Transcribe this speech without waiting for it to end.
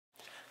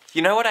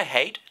You know what I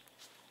hate?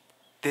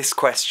 This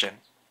question.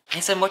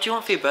 Hey Sam, what do you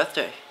want for your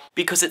birthday?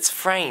 Because it's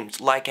framed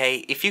like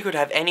a if you could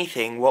have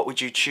anything, what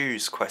would you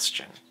choose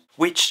question.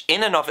 Which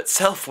in and of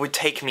itself would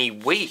take me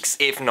weeks,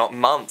 if not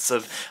months,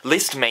 of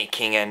list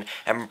making and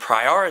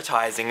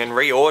prioritizing and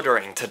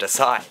reordering to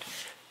decide.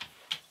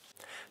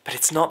 But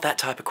it's not that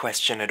type of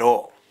question at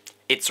all.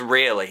 It's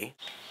really,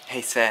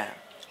 Hey Sam,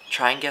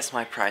 try and guess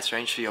my price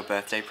range for your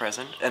birthday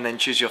present, and then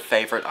choose your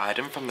favourite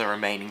item from the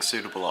remaining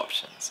suitable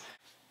options.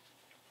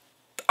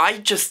 I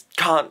just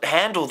can't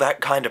handle that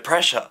kind of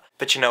pressure.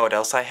 But you know what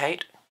else I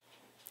hate?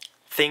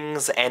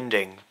 Things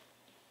ending.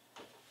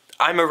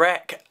 I'm a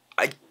wreck.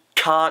 I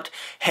can't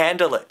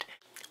handle it.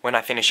 When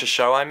I finish a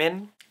show I'm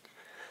in.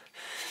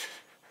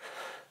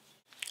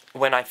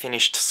 When I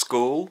finished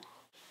school.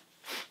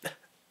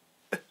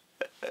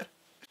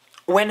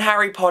 When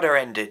Harry Potter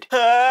ended.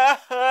 No.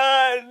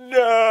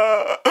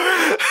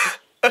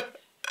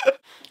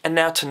 And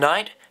now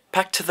tonight,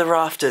 Packed to the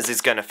Rafters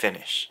is gonna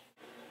finish.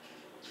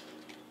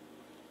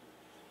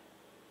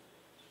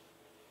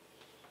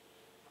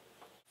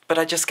 But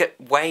I just get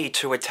way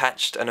too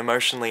attached and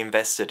emotionally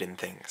invested in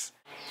things.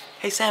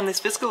 Hey Sam, this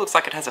biscuit looks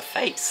like it has a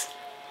face.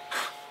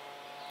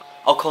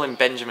 I'll call him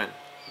Benjamin.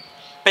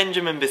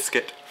 Benjamin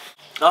Biscuit.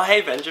 Oh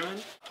hey Benjamin.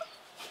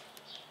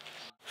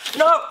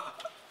 No!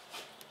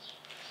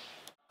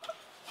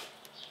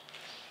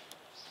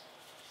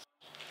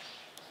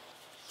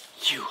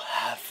 You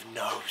have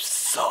no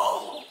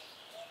soul.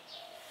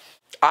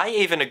 I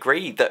even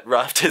agree that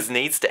Rafters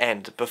needs to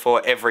end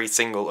before every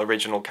single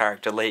original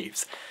character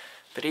leaves.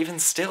 But even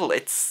still,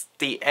 it's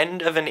the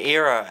end of an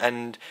era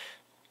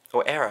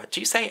or era. Do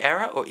you say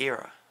era or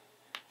era?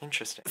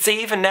 Interesting.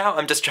 See, even now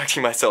I'm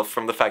distracting myself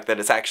from the fact that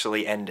it's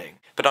actually ending.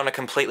 But on a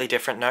completely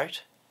different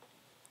note,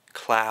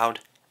 Cloud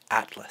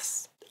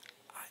Atlas.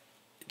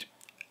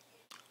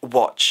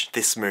 Watch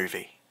this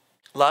movie.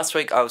 Last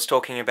week I was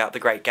talking about The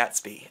Great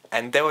Gatsby,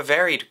 and there were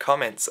varied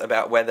comments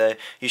about whether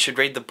you should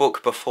read the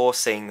book before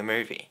seeing the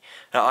movie.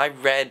 Now, I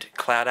read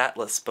Cloud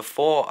Atlas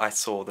before I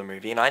saw the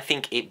movie, and I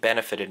think it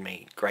benefited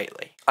me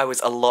greatly. I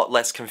was a lot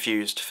less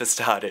confused, for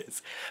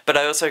starters, but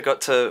I also got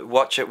to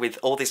watch it with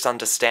all this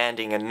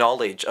understanding and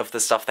knowledge of the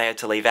stuff they had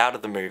to leave out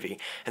of the movie,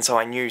 and so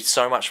I knew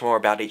so much more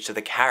about each of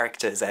the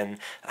characters and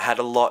had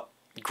a lot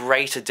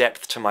greater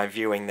depth to my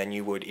viewing than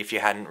you would if you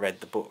hadn't read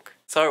the book.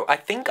 So I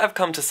think I've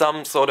come to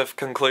some sort of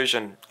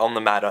conclusion on the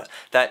matter,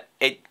 that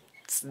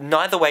it's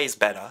neither way is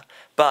better,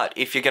 but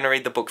if you're going to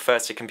read the book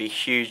first it can be a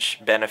huge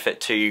benefit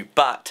to you,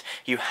 but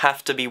you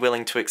have to be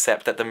willing to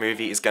accept that the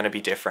movie is going to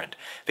be different,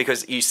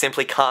 because you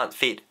simply can't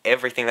fit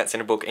everything that's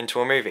in a book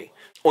into a movie.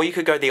 Or you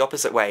could go the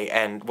opposite way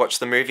and watch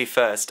the movie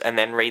first and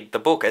then read the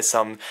book as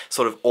some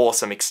sort of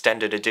awesome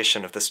extended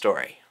edition of the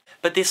story.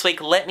 But this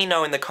week, let me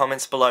know in the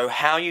comments below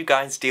how you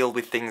guys deal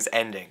with things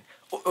ending.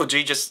 Or do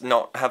you just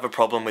not have a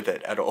problem with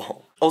it at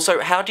all? Also,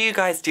 how do you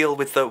guys deal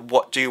with the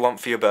what do you want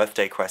for your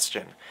birthday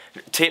question?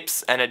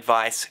 Tips and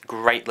advice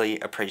greatly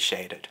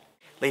appreciated.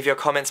 Leave your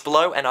comments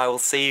below and I will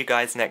see you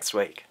guys next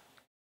week.